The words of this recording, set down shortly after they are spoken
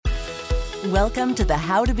Welcome to the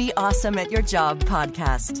How to Be Awesome at Your Job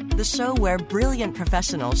podcast, the show where brilliant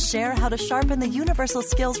professionals share how to sharpen the universal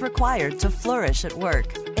skills required to flourish at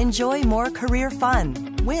work. Enjoy more career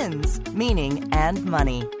fun, wins, meaning, and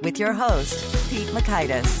money with your host, Pete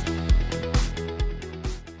Mockaitis.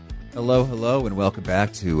 Hello, and welcome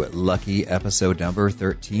back to Lucky episode number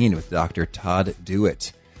 13 with Dr. Todd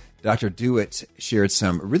Dewitt. Dr. Dewitt shared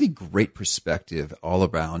some really great perspective all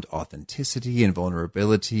around authenticity and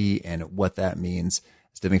vulnerability and what that means,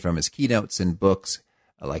 stemming from his keynotes and books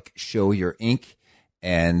like Show Your Ink.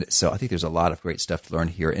 And so I think there's a lot of great stuff to learn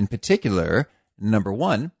here. In particular, number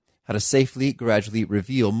one, how to safely, gradually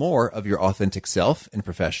reveal more of your authentic self in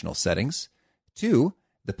professional settings. Two,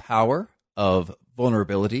 the power of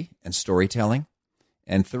vulnerability and storytelling.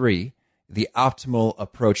 And three, the optimal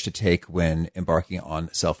approach to take when embarking on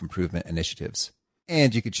self-improvement initiatives.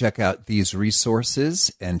 And you can check out these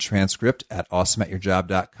resources and transcript at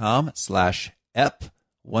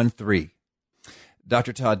awesomeatyourjob.com/ep13.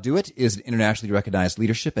 Dr. Todd Dewitt is an internationally recognized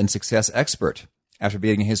leadership and success expert. After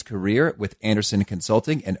beginning his career with Andersen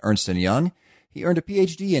Consulting and Ernst & Young, he earned a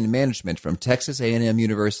PhD in management from Texas A&M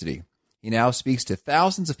University. He now speaks to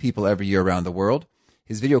thousands of people every year around the world.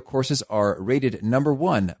 His video courses are rated number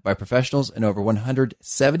one by professionals in over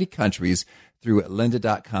 170 countries through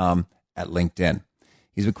lynda.com at LinkedIn.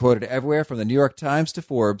 He's been quoted everywhere from the New York Times to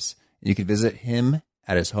Forbes, and you can visit him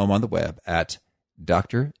at his home on the web at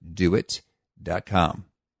drdewitt.com.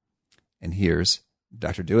 And here's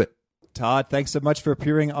Dr. Dewitt. Todd, thanks so much for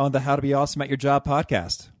appearing on the How to Be Awesome at Your Job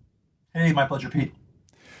podcast. Hey, my pleasure, Pete.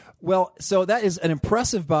 Well, so that is an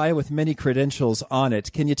impressive bio with many credentials on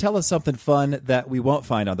it. Can you tell us something fun that we won't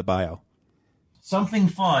find on the bio? Something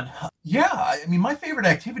fun. Yeah, I mean, my favorite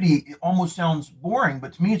activity almost sounds boring,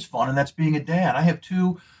 but to me it's fun, and that's being a dad. I have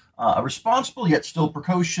two responsible yet still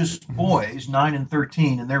precocious boys, 9 and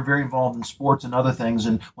 13, and they're very involved in sports and other things.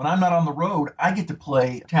 And when I'm not on the road, I get to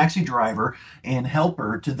play taxi driver and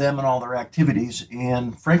helper to them and all their activities.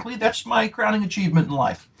 And frankly, that's my crowning achievement in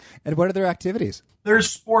life. And what are their activities? They're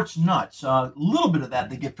sports nuts. A little bit of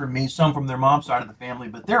that they get from me, some from their mom's side of the family,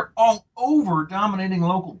 but they're all over dominating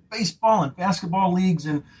local baseball and basketball leagues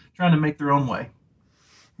and trying to make their own way.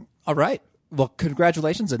 All right. Well,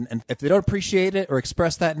 congratulations. And if they don't appreciate it or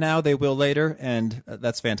express that now, they will later. And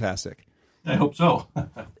that's fantastic. I hope so.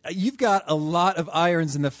 You've got a lot of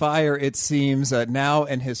irons in the fire, it seems, now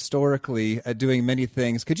and historically, doing many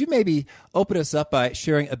things. Could you maybe open us up by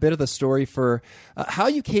sharing a bit of the story for how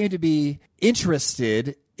you came to be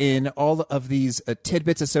interested in all of these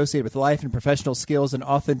tidbits associated with life and professional skills and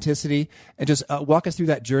authenticity, and just walk us through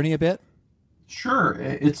that journey a bit?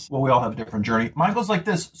 Sure. We all have a different journey. Mine goes like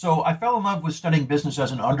this. So I fell in love with studying business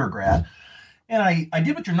as an undergrad. And I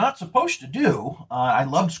did what you're not supposed to do. I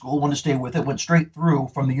loved school, wanted to stay with it, went straight through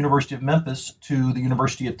from the University of Memphis to the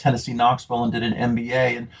University of Tennessee, Knoxville, and did an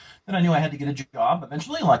MBA. And then I knew I had to get a job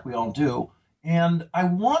eventually, like we all do. And I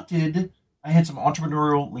had some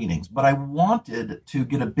entrepreneurial leanings, but I wanted to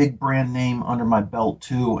get a big brand name under my belt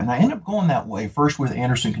too. And I ended up going that way, first with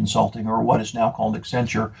Andersen Consulting, or what is now called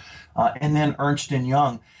Accenture, and then Ernst &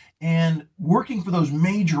 Young. And working for those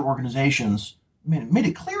major organizations made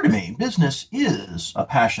it clear to me business is a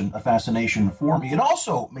passion, a fascination for me. It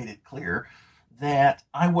also made it clear that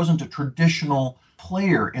I wasn't a traditional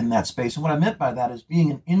player in that space. And what I meant by that is being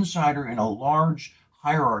an insider in a large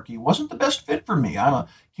hierarchy wasn't the best fit for me. I'm a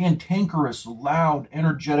cantankerous, loud,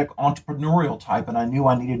 energetic, entrepreneurial type, and I knew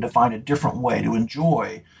I needed to find a different way to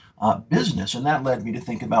enjoy business. And that led me to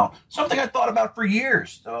think about something I thought about for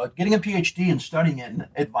years, getting a PhD and studying it and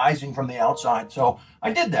advising from the outside. So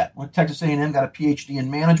I did that. Went to Texas A&M, got a PhD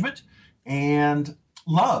in management, and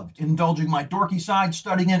loved indulging my dorky side,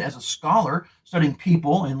 studying it as a scholar, studying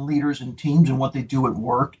people and leaders and teams and what they do at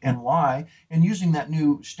work and why, and using that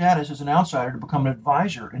new status as an outsider to become an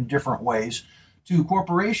advisor in different ways to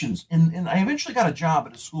corporations. And I eventually got a job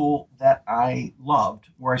at a school that I loved,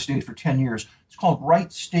 where I stayed for 10 years. It's called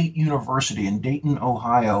Wright State University in Dayton,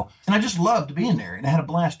 Ohio. And I just loved being there. And I had a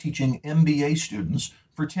blast teaching MBA students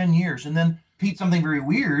for 10 years. And then, Pete, something very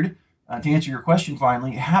weird, to answer your question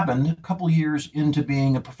finally, happened a couple years into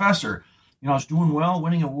being a professor. You know, I was doing well,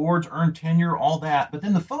 winning awards, earned tenure, all that. But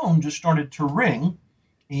then the phone just started to ring.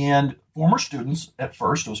 And former students, at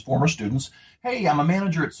first, it was former students, hey, I'm a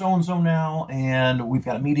manager at so-and-so now, and we've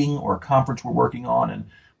got a meeting or a conference we're working on. And,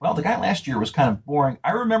 well, the guy last year was kind of boring.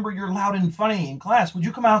 I remember you're loud and funny in class. Would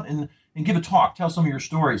you come out and give a talk, tell some of your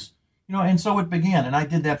stories? You know, and so it began. And I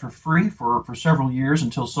did that for free for several years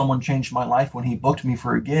until someone changed my life when he booked me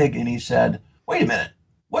for a gig. And he said, wait a minute,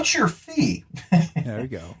 what's your fee? There we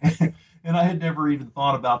go. And I had never even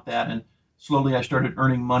thought about that. And slowly I started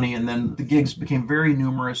earning money, and then the gigs became very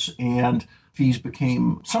numerous, and fees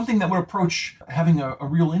became something that would approach having a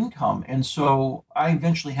real income. And so I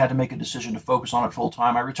eventually had to make a decision to focus on it full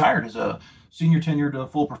time. I retired as a senior tenured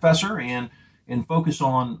full professor and focus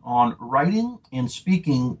on writing and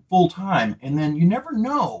speaking full time. And then you never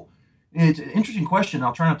know. It's an interesting question.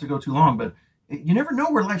 I'll try not to go too long, but you never know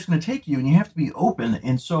where life's going to take you, and you have to be open.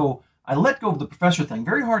 And so I let go of the professor thing,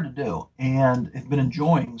 very hard to do, and have been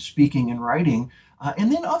enjoying speaking and writing.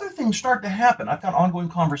 And then other things start to happen. I've got ongoing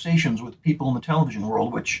conversations with people in the television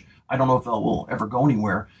world, which I don't know if they will ever go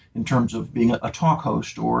anywhere in terms of being a talk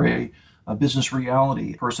host or a business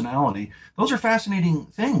reality personality. Those are fascinating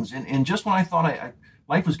things. And just when I thought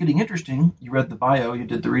life was getting interesting, you read the bio, you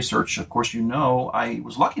did the research. Of course, I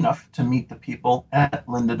was lucky enough to meet the people at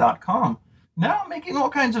lynda.com. Now I'm making all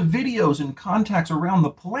kinds of videos and contacts around the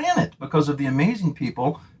planet because of the amazing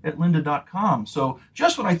people at lynda.com. So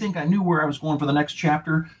just when I think I knew where I was going for the next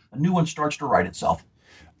chapter, a new one starts to write itself.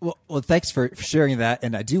 Well, thanks for sharing that.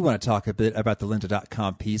 And I do want to talk a bit about the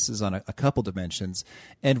lynda.com pieces on a couple dimensions.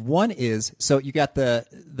 And one is, so you got the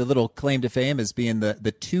little claim to fame as being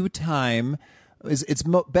the two-time, it's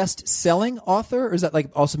best-selling author? Or does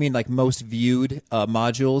that also mean most viewed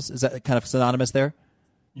modules? Is that kind of synonymous there?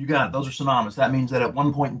 You got it. Those are synonymous. That means that at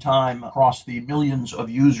one point in time, across the millions of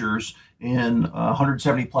users in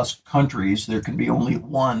 170 plus countries, there can be only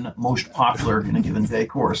one most popular in a given day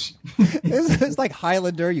course. It's like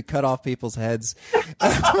Highlander. You cut off people's heads.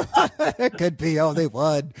 There could be only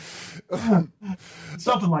one.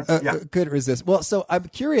 Something like that, yeah. Couldn't resist. Well, so I'm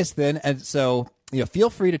curious then, and so feel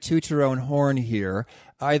free to toot your own horn here,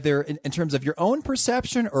 either in terms of your own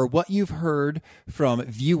perception or what you've heard from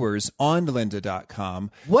viewers on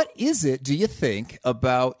lynda.com. What is it, do you think,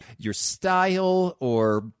 about your style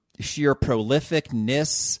or sheer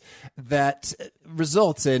prolificness that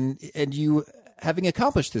results in you having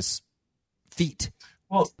accomplished this feat?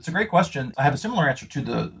 Well, it's a great question. I have a similar answer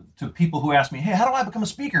to people who ask me, hey, how do I become a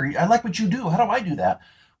speaker? I like what you do. How do I do that?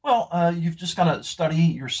 Well, you've just got to study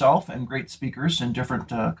yourself and great speakers in different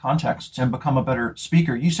contexts and become a better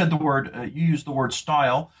speaker. You said you used the word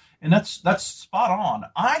style, and that's spot on.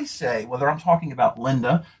 I say, whether I'm talking about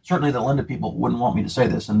Lynda, certainly the Lynda people wouldn't want me to say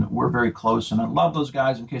this, and we're very close, and I love those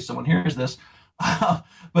guys in case someone hears this.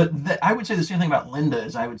 But I would say the same thing about Lynda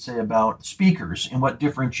as I would say about speakers and what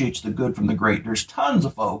differentiates the good from the great. There's tons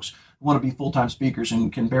of folks who want to be full-time speakers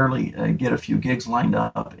and can barely get a few gigs lined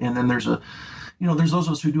up, and then there's those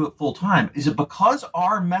of us who do it full time. Is it because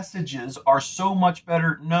our messages are so much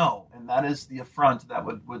better? No. And that is the affront that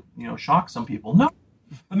would shock some people. No.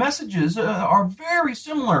 The messages are very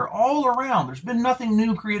similar all around. There's been nothing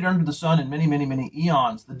new created under the sun in many, many, many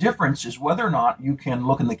eons. The difference is whether or not you can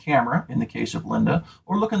look in the camera, in the case of Lynda,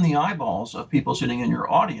 or look in the eyeballs of people sitting in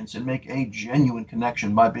your audience and make a genuine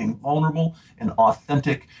connection by being vulnerable and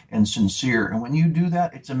authentic and sincere. And when you do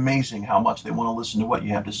that, it's amazing how much they want to listen to what you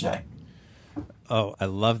have to say. Oh, I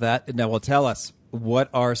love that. Now, well, tell us, what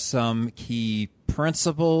are some key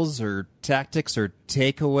principles or tactics or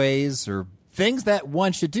takeaways or things that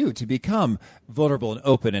one should do to become vulnerable and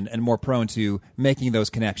open and more prone to making those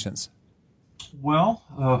connections? Well,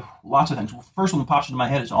 lots of things. First one that pops into my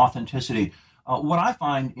head is authenticity. What I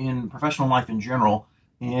find in professional life in general,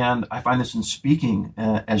 and I find this in speaking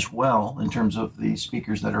as well, in terms of the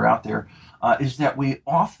speakers that are out there, is that we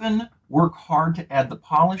often work hard to add the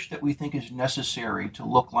polish that we think is necessary to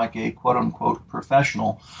look like a quote-unquote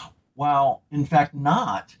professional, while in fact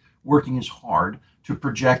not working as hard to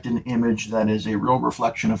project an image that is a real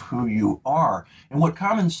reflection of who you are. And what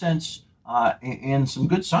common sense and some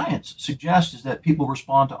good science suggests is that people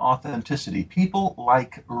respond to authenticity. People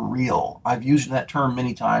like real. I've used that term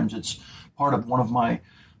many times. It's part of one of my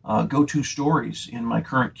go-to stories in my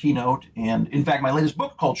current keynote, and in fact my latest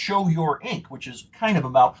book called Show Your Ink, which is kind of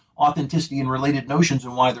about authenticity and related notions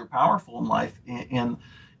and why they're powerful in life. And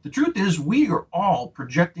the truth is, we are all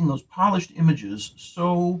projecting those polished images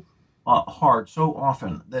so hard, so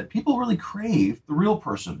often, that people really crave the real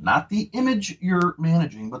person, not the image you're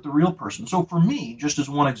managing, but the real person. So for me, just as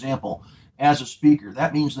one example, as a speaker,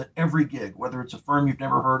 that means that every gig, whether it's a firm you've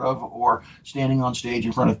never heard of or standing on stage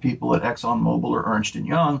in front of people at ExxonMobil or Ernst &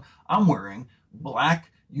 Young, I'm wearing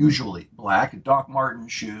usually black Doc Marten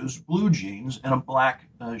shoes, blue jeans, and a black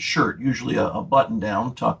shirt, usually a button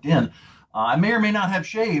down tucked in. I may or may not have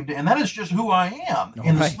shaved, and that is just who I am. All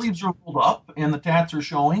and right. The sleeves are rolled up, and the tats are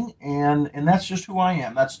showing, and that's just who I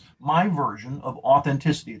am. That's my version of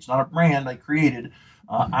authenticity. It's not a brand I created.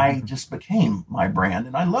 I just became my brand,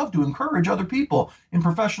 and I love to encourage other people in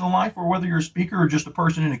professional life, or whether you're a speaker or just a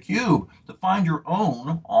person in a cube, to find your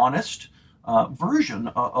own honest, version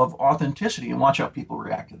of authenticity, and watch how people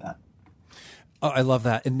react to that. Oh, I love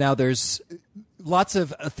that. And now there's lots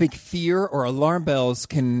of, I think, fear or alarm bells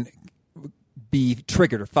can be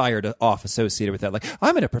triggered or fired off associated with that. Like,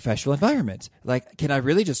 I'm in a professional environment. Like, can I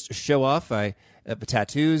really just show off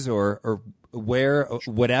tattoos or wear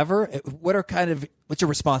whatever? What's your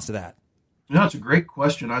response to that? It's a great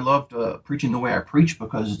question. I loved preaching the way I preach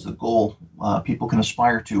because it's a goal people can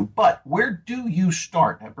aspire to. But where do you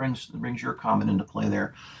start? That brings your comment into play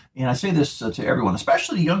there. And I say this to everyone,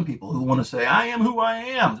 especially young people who want to say, I am who I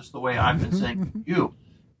am, just the way I've been saying to you.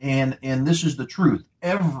 And this is the truth.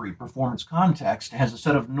 Every performance context has a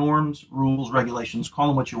set of norms, rules, regulations, call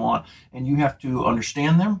them what you want, and you have to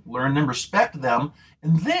understand them, learn them, respect them,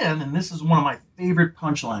 and then, and this is one of my favorite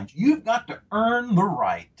punchlines, you've got to earn the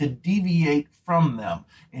right to deviate from them.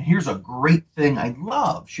 And here's a great thing I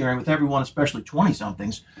love sharing with everyone, especially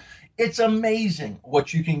 20-somethings. It's amazing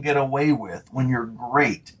what you can get away with when you're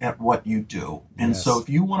great at what you do. And Yes. So if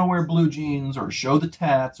you want to wear blue jeans or show the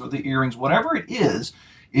tats or the earrings, whatever it is,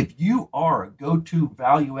 if you are a go-to,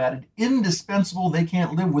 value-added, indispensable, they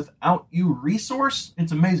can't live without you resource,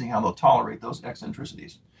 it's amazing how they'll tolerate those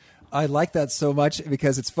eccentricities. I like that so much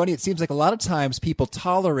because it's funny. It seems like a lot of times people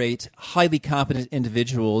tolerate highly competent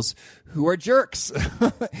individuals who are jerks.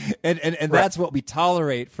 and that's what we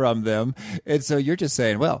tolerate from them. And so you're just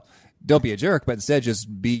saying, well, don't be a jerk, but instead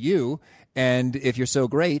just be you. And if you're so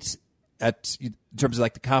great in terms of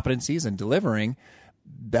like the competencies and delivering,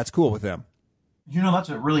 that's cool with them. That's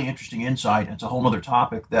a really interesting insight. It's a whole other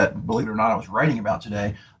topic that, believe it or not, I was writing about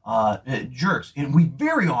today. Jerks. And we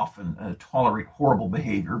very often tolerate horrible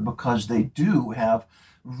behavior because they do have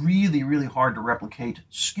really, really hard to replicate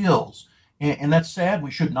skills. And that's sad.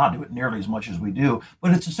 We should not do it nearly as much as we do.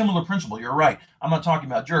 But it's a similar principle. You're right. I'm not talking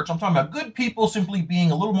about jerks. I'm talking about good people simply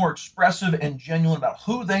being a little more expressive and genuine about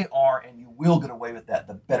who they are, and you will get away with that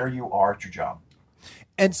the better you are at your job.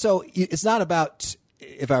 And so it's not about,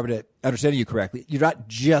 if I were to understand you correctly, you're not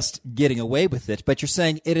just getting away with it, but you're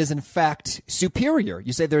saying it is in fact superior.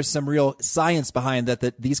 You say there's some real science behind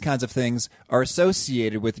that these kinds of things are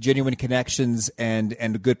associated with genuine connections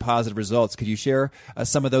and good positive results. Could you share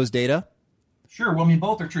some of those data? Sure. Well,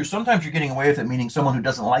 both are true. Sometimes you're getting away with it, meaning someone who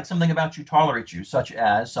doesn't like something about you tolerates you, such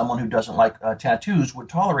as someone who doesn't like tattoos would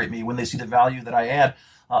tolerate me when they see the value that I add.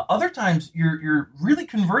 Other times, you're really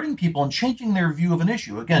converting people and changing their view of an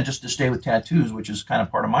issue. Again, just to stay with tattoos, which is kind of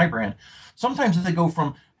part of my brand. Sometimes they go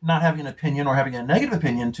from not having an opinion or having a negative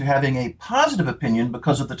opinion to having a positive opinion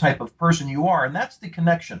because of the type of person you are. And that's the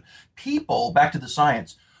connection. People, back to the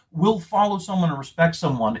science, will follow someone and respect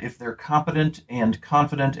someone if they're competent and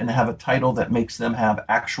confident and have a title that makes them have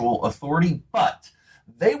actual authority. But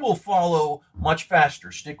they will follow much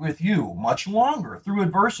faster, stick with you much longer through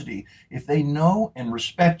adversity if they know and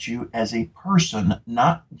respect you as a person,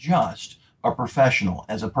 not just a professional,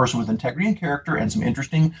 as a person with integrity and character and some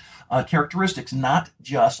interesting characteristics, not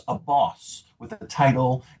just a boss with a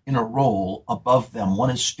title in a role above them. One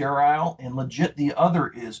is sterile and legit. The other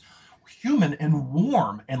is human and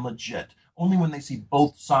warm and legit. Only when they see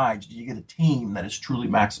both sides do you get a team that is truly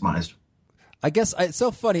maximized. I guess it's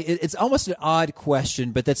so funny. It's almost an odd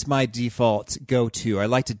question, but that's my default go-to. I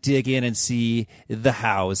like to dig in and see the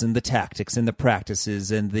hows and the tactics and the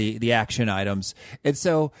practices and the action items. And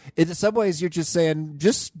so in some ways, you're just saying,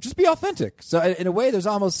 just be authentic. So in a way, there's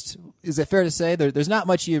almost, is it fair to say, there's not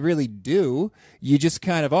much you really do. You just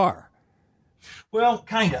kind of are. Well,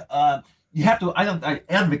 kind of. You have to, I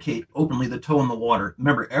advocate openly the toe in the water.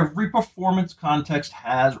 Remember, every performance context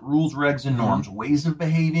has rules, regs, and norms, ways of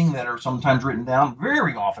behaving that are sometimes written down,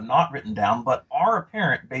 very often not written down, but are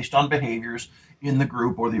apparent based on behaviors in the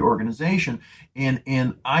group or the organization. And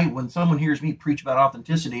when someone hears me preach about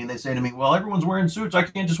authenticity and they say to me, well, everyone's wearing suits, I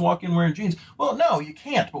can't just walk in wearing jeans. Well, no, you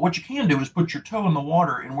can't. But what you can do is put your toe in the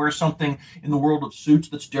water and wear something in the world of suits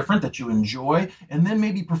that's different, that you enjoy, and then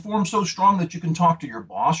maybe perform so strong that you can talk to your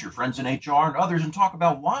boss, your friends in HR, and others and talk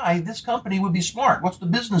about why this company would be smart. What's the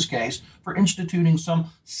business case for instituting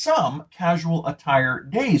some casual attire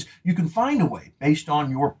days? You can find a way based on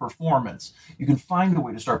your performance. You can find a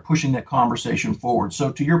way to start pushing that conversation forward.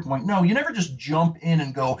 So to your point, no, you never just jump in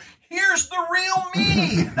and go, here's the real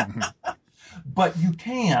me. But you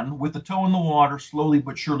can, with the toe in the water, slowly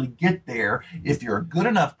but surely get there if you're a good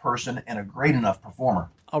enough person and a great enough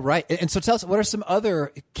performer. All right. And so tell us, what are some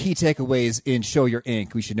other key takeaways in Show Your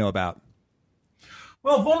Ink we should know about?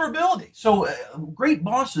 Well, vulnerability. So great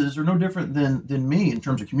bosses are no different than me in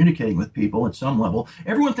terms of communicating with people at some level.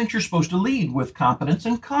 Everyone thinks you're supposed to lead with competence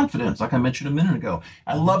and confidence, like I mentioned a minute ago.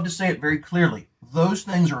 I love to say it very clearly. Those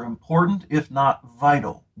things are important, if not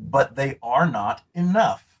vital, but they are not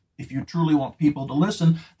enough. If you truly want people to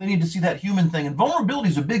listen, they need to see that human thing. And vulnerability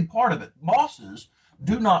is a big part of it. Bosses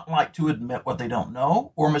do not like to admit what they don't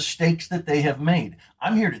know or mistakes that they have made.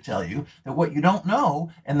 I'm here to tell you that what you don't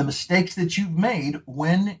know and the mistakes that you've made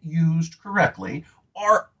when used correctly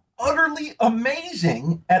are utterly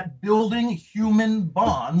amazing at building human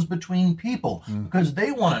bonds between people, because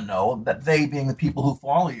they want to know that, they being the people who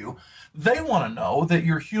follow you, they want to know that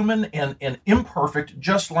you're human and imperfect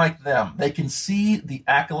just like them. They can see the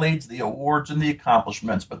accolades, the awards, and the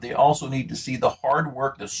accomplishments, but they also need to see the hard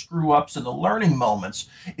work, the screw-ups, and the learning moments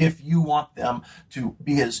if you want them to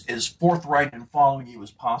be as forthright in following you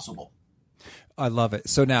as possible. I love it.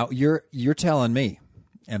 So now you're telling me,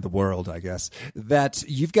 and the world, I guess, that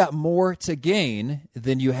you've got more to gain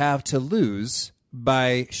than you have to lose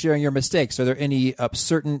by sharing your mistakes. Are there any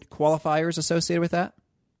certain qualifiers associated with that?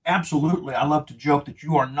 Absolutely. I love to joke that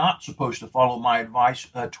you are not supposed to follow my advice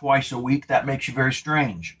twice a week. That makes you very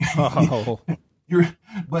strange. Oh.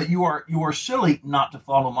 But you are silly not to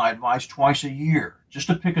follow my advice twice a year, just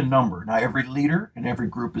to pick a number. Now, every leader and every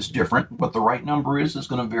group is different. What the right number is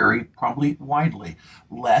going to vary probably widely.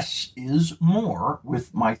 Less is more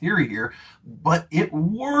with my theory here, but it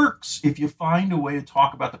works if you find a way to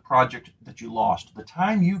talk about the project that you lost, the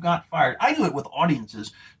time you got fired. I do it with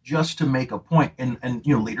audiences just to make a point, and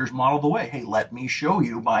leaders model the way. Hey, let me show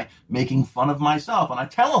you by making fun of myself. And I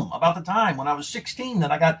tell them about the time when I was 16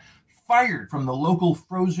 that I got fired from the local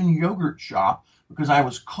frozen yogurt shop because I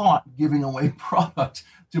was caught giving away product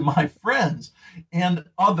to my friends, and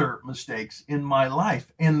other mistakes in my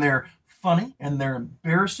life. And they're funny and they're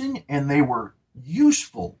embarrassing and they were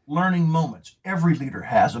useful learning moments. Every leader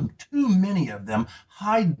has them. Too many of them.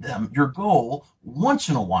 Hide them. Your goal once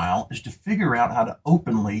in a while is to figure out how to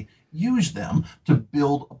openly use them to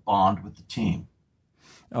build a bond with the team.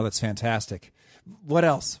 Oh, that's fantastic. What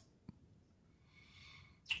else?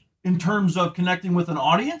 In terms of connecting with an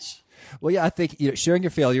audience? Well, yeah, I think sharing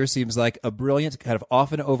your failure seems like a brilliant, kind of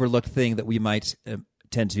often overlooked thing that we might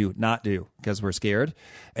tend to not do because we're scared,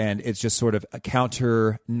 and it's just sort of a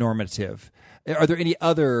counter-normative. Are there any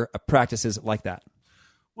other practices like that?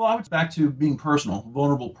 Well, I was back to being personal,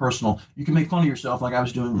 vulnerable, personal. You can make fun of yourself like I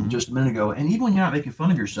was doing just a minute ago. And even when you're not making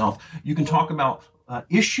fun of yourself, you can talk about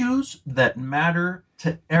issues that matter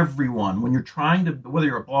to everyone. When you're trying to, whether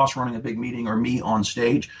you're a boss running a big meeting or me on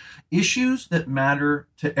stage, issues that matter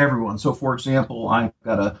to everyone. So, for example, I've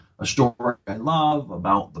got a story I love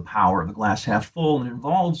about the power of the glass half full, and it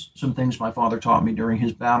involves some things my father taught me during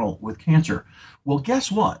his battle with cancer. Well,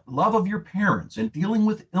 guess what? Love of your parents and dealing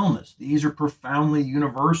with illness, these are profoundly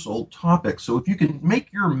universal topics. So if you can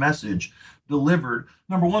make your message delivered,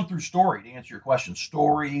 number one, through story, to answer your question.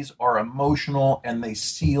 Stories are emotional and they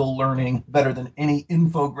seal learning better than any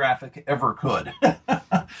infographic ever could.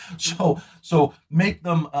 So make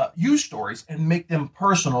them use stories and make them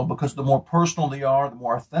personal, because the more personal they are, the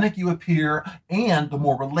more authentic you appear, and the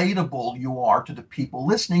more relatable you are to the people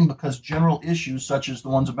listening, because general issues such as the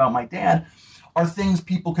ones about my dad are things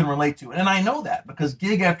people can relate to. And I know that because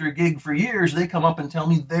gig after gig for years, they come up and tell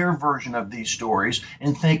me their version of these stories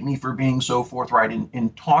and thank me for being so forthright in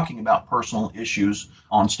talking about personal issues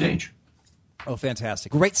on stage. Oh,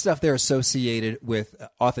 fantastic. Great stuff there associated with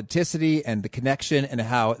authenticity and the connection, and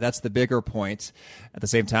how that's the bigger point. At the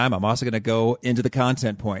same time, I'm also going to go into the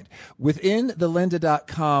content point. Within the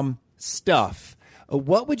lynda.com stuff,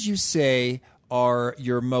 what would you say are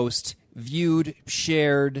your most viewed,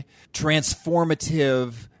 shared,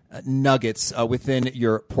 transformative nuggets within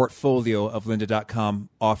your portfolio of lynda.com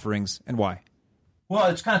offerings, and why? Well,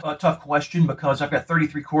 it's kind of a tough question because I've got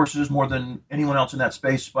 33 courses, more than anyone else in that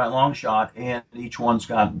space by a long shot, and each one's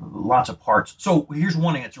got lots of parts. So here's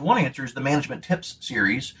one answer. One answer is the Management Tips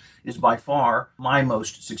series is by far my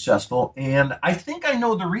most successful, and I think I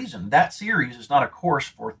know the reason. That series is not a course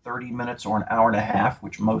for 30 minutes or an hour and a half,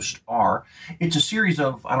 which most are. It's a series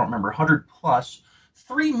of, I don't remember, 100 plus,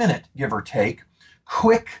 3-minute, give or take,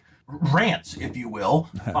 quick rants, if you will,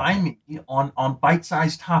 by me on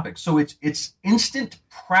bite-sized topics. So it's instant,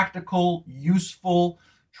 practical, useful,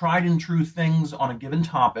 tried and true things on a given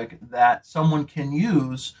topic that someone can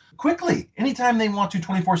use quickly, anytime they want to,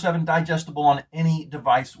 24/7, digestible on any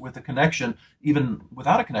device with a connection, even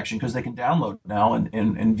without a connection, because they can download now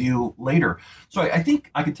and view later. So I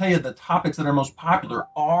think I could tell you the topics that are most popular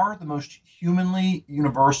are the most humanly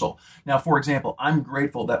universal. Now, for example, I'm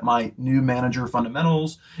grateful that my new manager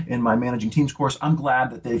fundamentals and my managing teams course, I'm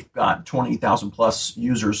glad that they've got 20,000 plus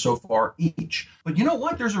users so far each. But you know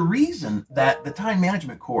what? There's a reason that the time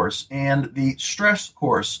management course and the stress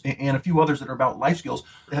course and a few others that are about life skills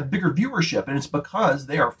have bigger viewership. And it's because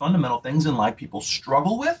they are fundamental things in life people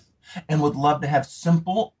struggle with, and would love to have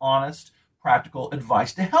simple, honest, practical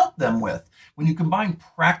advice to help them with. When you combine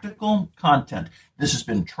practical content, this has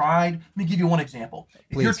been tried. Let me give you one example.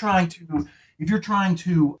 If you're trying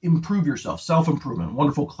to improve yourself, self-improvement,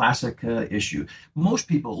 wonderful classic issue. Most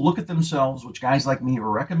people look at themselves, which guys like me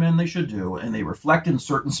recommend they should do, and they reflect in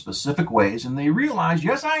certain specific ways, and they realize,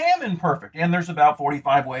 yes, I am imperfect, and there's about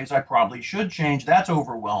 45 ways I probably should change. That's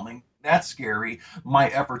overwhelming. That's scary. My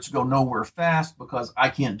efforts go nowhere fast because I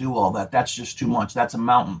can't do all that. That's just too much. That's a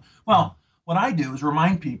mountain. Well, what I do is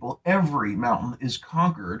remind people every mountain is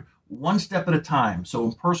conquered one step at a time.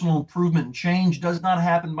 So personal improvement and change does not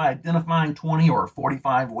happen by identifying 20 or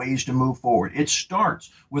 45 ways to move forward. It starts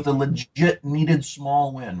with a legit needed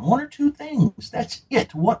small win. One or two things. That's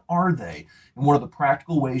it. What are they? And what are the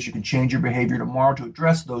practical ways you can change your behavior tomorrow to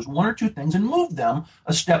address those one or two things and move them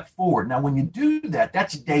a step forward? Now, when you do that,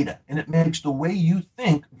 that's data, and it makes the way you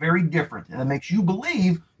think very different, and it makes you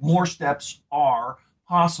believe more steps are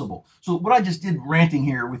possible. So what I just did ranting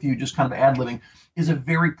here with you, just kind of ad-libbing, is a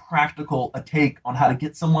very practical take on how to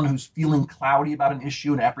get someone who's feeling cloudy about an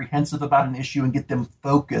issue and apprehensive about an issue and get them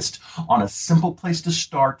focused on a simple place to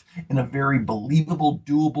start in a very believable,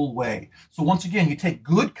 doable way. So once again, you take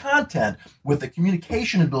good content with a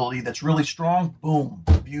communication ability that's really strong, boom,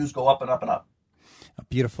 views go up and up and up.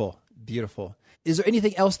 Beautiful, beautiful. Is there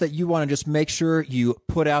anything else that you want to just make sure you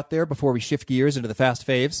put out there before we shift gears into the fast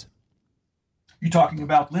faves? You talking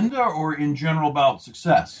about Linda or in general about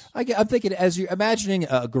success? I'm thinking as you're imagining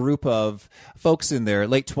a group of folks in their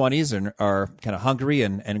late 20s and are kind of hungry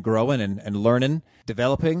and growing and learning,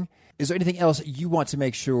 developing. Is there anything else you want to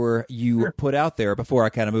make sure you put out there before I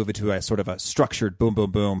kind of move into a sort of a structured boom, boom,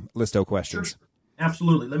 boom list of questions? Sure.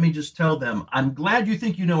 Absolutely. Let me just tell them, I'm glad you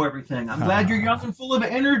think you know everything. I'm glad you're young and full of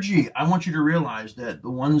energy. I want you to realize that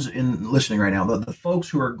the ones in listening right now, the folks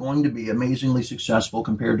who are going to be amazingly successful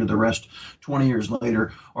compared to the rest 20 years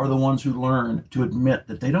later, are the ones who learn to admit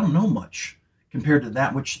that they don't know much compared to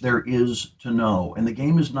that which there is to know. And the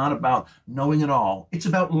game is not about knowing it all. It's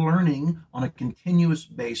about learning on a continuous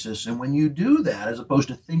basis. And when you do that, as opposed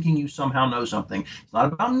to thinking you somehow know something, it's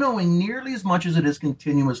not about knowing nearly as much as it is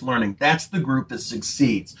continuous learning. That's the group that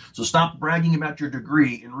succeeds. So stop bragging about your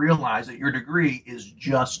degree and realize that your degree is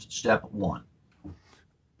just step one.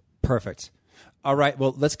 Perfect. All right.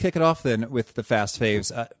 Well, let's kick it off then with the fast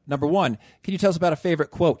faves. Number one, can you tell us about a favorite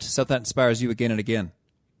quote, something that inspires you again and again?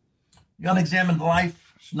 The unexamined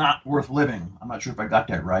life is not worth living. I'm not sure if I got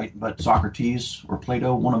that right, but Socrates or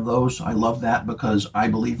Plato, one of those. I love that because I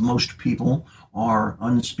believe most people are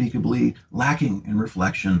unspeakably lacking in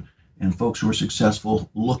reflection, and folks who are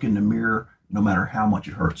successful look in the mirror no matter how much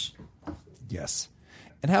it hurts. Yes.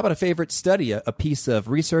 And how about a favorite study, a piece of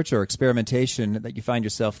research or experimentation that you find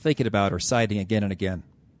yourself thinking about or citing again and again?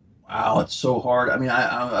 Wow, it's so hard. I mean,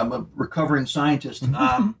 I'm a recovering scientist.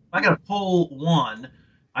 I got to pull one.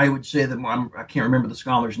 I would say that I can't remember the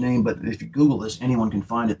scholar's name, but if you Google this, anyone can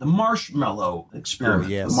find it. The marshmallow experiment. Oh,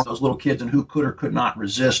 yes. Those little kids and who could or could not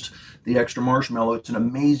resist the extra marshmallow. It's an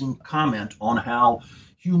amazing comment on how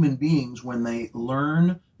human beings, when they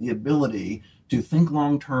learn the ability to think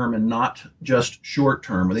long-term and not just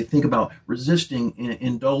short-term, or they think about resisting and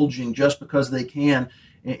indulging just because they can,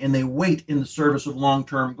 and they wait in the service of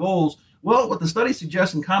long-term goals. Well, what the study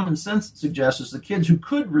suggests and common sense suggests is the kids who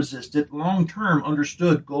could resist it long-term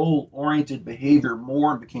understood goal-oriented behavior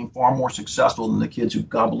more and became far more successful than the kids who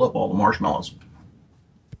gobbled up all the marshmallows.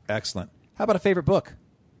 Excellent. How about a favorite book?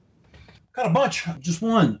 Got a bunch. Just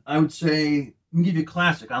one. I would say, let me give you a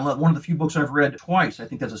classic. One of the few books I've read twice. I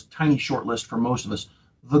think that's a tiny short list for most of us.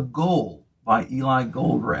 The Goal by Eli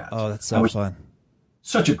Goldratt. Oh, that's so fun.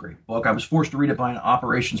 Such a great book. I was forced to read it by an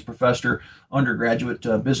operations professor, undergraduate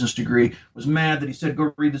business degree. Was mad that he said,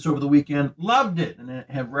 go read this over the weekend. Loved it and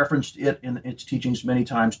have referenced it in its teachings many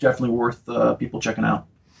times. Definitely worth people checking out.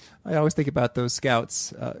 I always think about those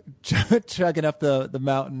scouts chugging up the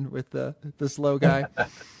mountain with the slow guy.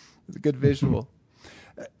 It's a good visual.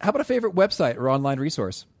 How about a favorite website or online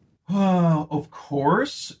resource? Of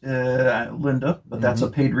course, Linda, but that's a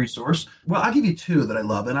paid resource. Well, I'll give you two that I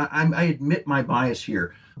love, and I admit my bias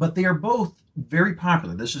here, but they are both very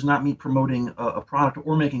popular. This is not me promoting a product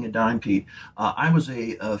or making a dime, Pete. I was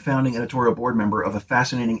a founding editorial board member of a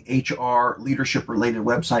fascinating HR leadership-related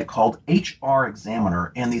website called HR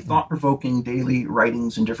Examiner, and the thought-provoking daily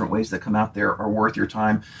writings in different ways that come out there are worth your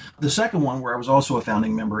time. The second one, where I was also a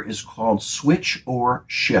founding member, is called Switch or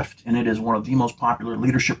Shift, and it is one of the most popular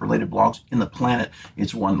leadership-related blogs in the planet.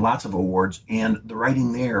 It's won lots of awards, and the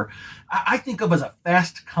writing there, I think of as a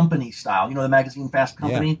Fast Company style. You know the magazine Fast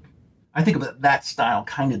Company? Yeah. I think of that style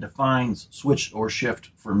kind of defines Switch or Shift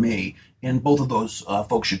for me. and both of those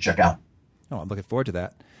folks should check out. Oh, I'm looking forward to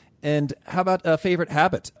that. And how about a favorite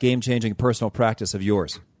habit, game-changing personal practice of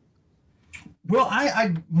yours? Well,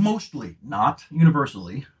 I mostly, not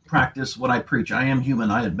universally, practice what I preach. I am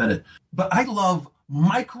human, I admit it. But I love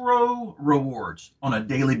micro rewards on a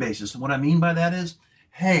daily basis. And what I mean by that is,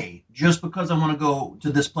 hey, just because I want to go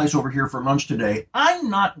to this place over here for lunch today, I'm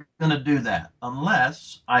not going to do that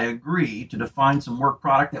unless I agree to define some work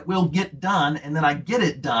product that will get done, and then I get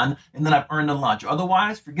it done, and then I've earned a lunch.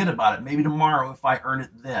 Otherwise, forget about it. Maybe tomorrow if I earn it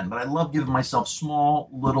then. But I love giving myself small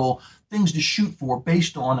little things to shoot for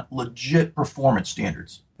based on legit performance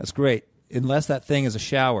standards. That's great, unless that thing is a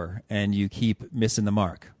shower and you keep missing the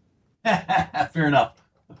mark. Fair enough.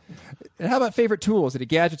 And how about favorite tools? Any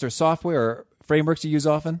gadgets or software or frameworks you use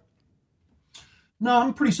often? No, I'm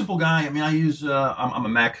a pretty simple guy. I mean, I'm a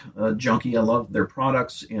Mac junkie. I love their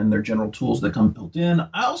products and their general tools that come built in.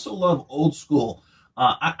 I also love old school.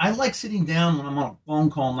 I like sitting down when I'm on a phone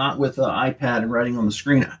call, not with an iPad and writing on the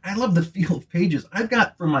screen. I love the feel of pages. I've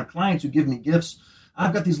got, from my clients who give me gifts,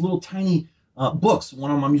 I've got these little tiny books.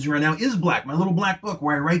 One of them I'm using right now is Black, my little black book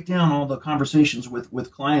where I write down all the conversations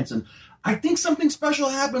with clients. And I think something special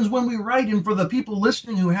happens when we write. And for the people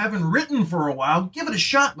listening who haven't written for a while, give it a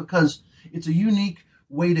shot, because it's a unique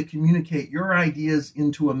way to communicate your ideas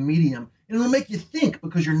into a medium. And it'll make you think,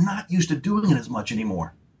 because you're not used to doing it as much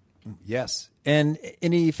anymore. Yes. And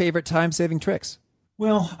any favorite time-saving tricks?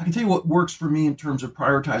 Well, I can tell you what works for me in terms of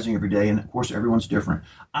prioritizing every day, and of course everyone's different.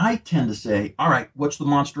 I tend to say, all right, what's the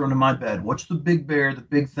monster under my bed? What's the big bear, the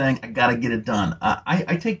big thing? I got to get it done.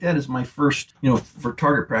 I take that as my first, for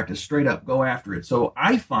target practice, straight up, go after it. So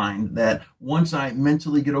I find that once I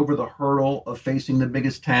mentally get over the hurdle of facing the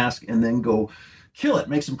biggest task and then go kill it,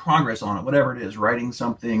 make some progress on it, whatever it is, writing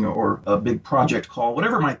something or a big project call,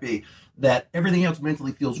 whatever it might be, that everything else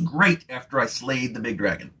mentally feels great after I slayed the big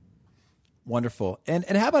dragon. Wonderful. And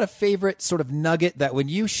how about a favorite sort of nugget that when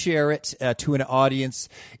you share it to an audience,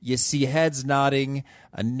 you see heads nodding,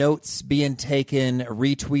 notes being taken,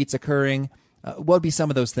 retweets occurring? What would be some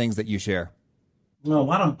of those things that you share? Well, a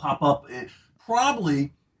lot of them pop up.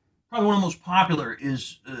 Probably one of the most popular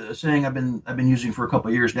is a saying I've been using for a couple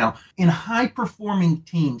of years now. In high-performing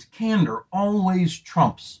teams, candor always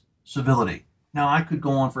trumps civility. Now, I could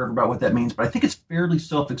go on forever about what that means, but I think it's fairly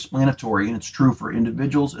self-explanatory, and it's true for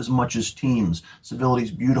individuals as much as teams. Civility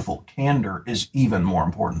is beautiful. Candor is even more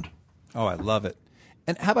important. Oh, I love it.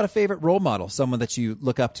 And how about a favorite role model, someone that you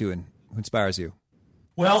look up to and who inspires you?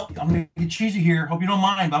 Well, I'm going to get cheesy here. Hope you don't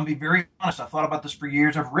mind, but I'm going to be very honest. I've thought about this for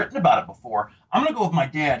years. I've written about it before. I'm going to go with my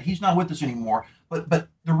dad. He's not with us anymore. But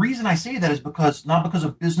the reason I say that is not because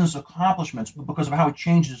of business accomplishments, but because of how he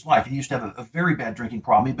changed his life. He used to have a very bad drinking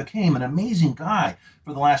problem. He became an amazing guy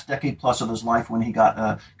for the last decade plus of his life when he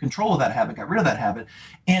got control of that habit, got rid of that habit.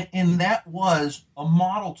 And that was a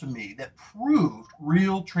model to me that proved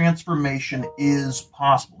real transformation is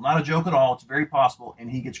possible. Not a joke at all. It's very possible.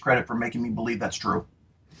 And he gets credit for making me believe that's true.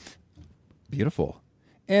 Beautiful.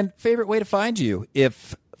 And favorite way to find you?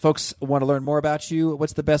 If folks want to learn more about you,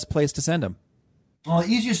 what's the best place to send them? Well, the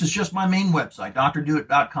easiest is just my main website,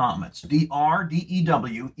 drdewett.com. It's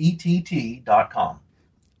DRDEWETT.com.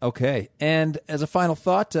 Okay. And as a final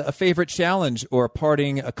thought, a favorite challenge or a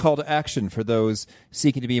call to action for those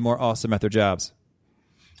seeking to be more awesome at their jobs?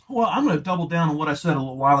 Well, I'm going to double down on what I said a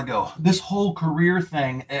little while ago. This whole career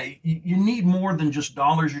thing, you need more than just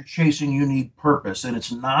dollars you're chasing. You need purpose. And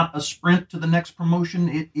it's not a sprint to the next promotion.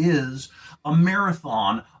 It is a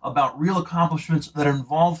marathon about real accomplishments that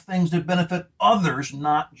involve things that benefit others,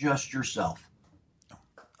 not just yourself.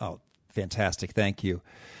 Oh, fantastic. Thank you.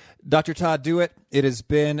 Dr. Todd Dewitt, it has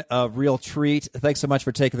been a real treat. Thanks so much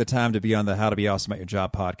for taking the time to be on the How to Be Awesome at Your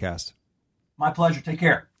Job podcast. My pleasure. Take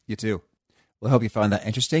care. You too. Well, I hope you found that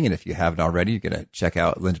interesting. And if you haven't already, you're going to check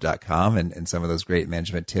out lynda.com and some of those great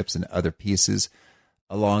management tips and other pieces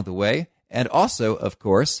along the way. And also, of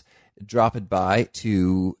course, drop it by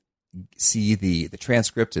to see the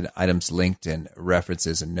transcript and items linked and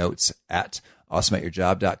references and notes at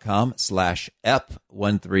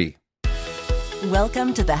awesomeatyourjob.com/ep13.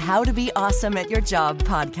 Welcome to the How to Be Awesome at Your Job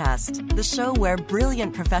podcast, the show where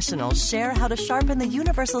brilliant professionals share how to sharpen the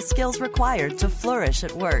universal skills required to flourish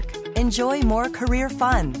at work. Enjoy more career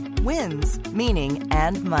fun, wins, meaning,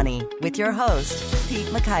 and money with your host, Pete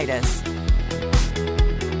Mockaitis.